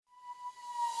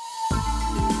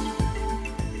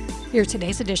Here's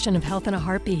today's edition of Health in a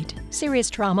Heartbeat. Serious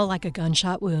trauma like a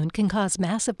gunshot wound can cause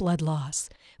massive blood loss.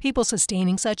 People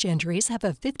sustaining such injuries have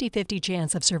a 50-50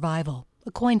 chance of survival,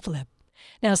 a coin flip.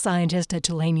 Now scientists at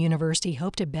Tulane University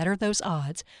hope to better those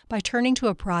odds by turning to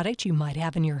a product you might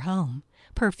have in your home,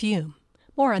 Perfume.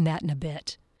 More on that in a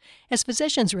bit. As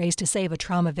physicians race to save a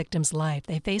trauma victim's life,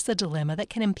 they face a dilemma that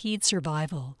can impede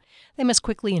survival. They must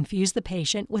quickly infuse the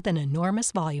patient with an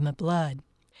enormous volume of blood.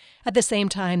 At the same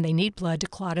time, they need blood to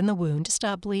clot in the wound to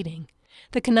stop bleeding.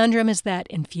 The conundrum is that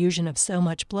infusion of so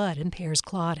much blood impairs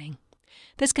clotting.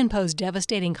 This can pose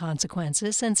devastating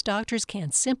consequences since doctors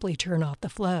can't simply turn off the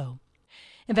flow.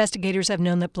 Investigators have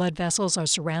known that blood vessels are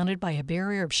surrounded by a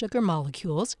barrier of sugar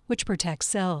molecules, which protects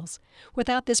cells.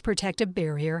 Without this protective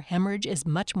barrier, hemorrhage is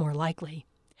much more likely.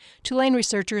 Tulane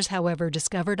researchers, however,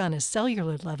 discovered on a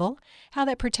cellular level how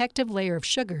that protective layer of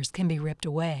sugars can be ripped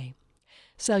away.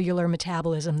 Cellular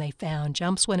metabolism, they found,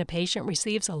 jumps when a patient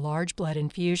receives a large blood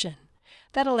infusion.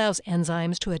 That allows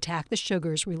enzymes to attack the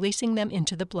sugars, releasing them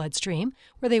into the bloodstream,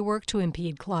 where they work to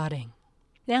impede clotting.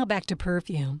 Now back to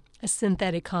perfume. A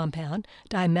synthetic compound,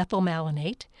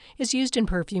 malonate, is used in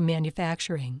perfume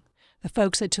manufacturing. The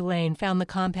folks at Tulane found the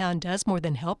compound does more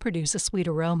than help produce a sweet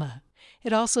aroma.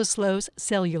 It also slows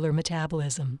cellular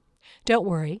metabolism. Don't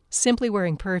worry, simply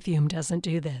wearing perfume doesn't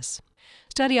do this.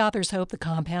 Study authors hope the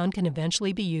compound can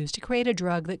eventually be used to create a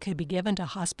drug that could be given to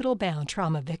hospital-bound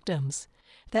trauma victims.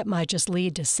 That might just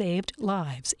lead to saved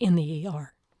lives in the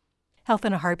ER. Health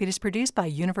in a Heartbeat is produced by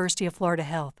University of Florida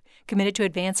Health, committed to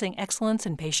advancing excellence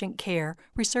in patient care,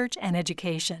 research, and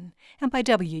education, and by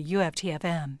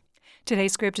WUFT-FM.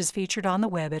 Today's script is featured on the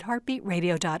web at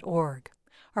heartbeatradio.org.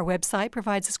 Our website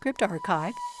provides a script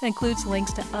archive and includes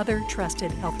links to other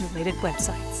trusted health-related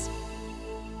websites.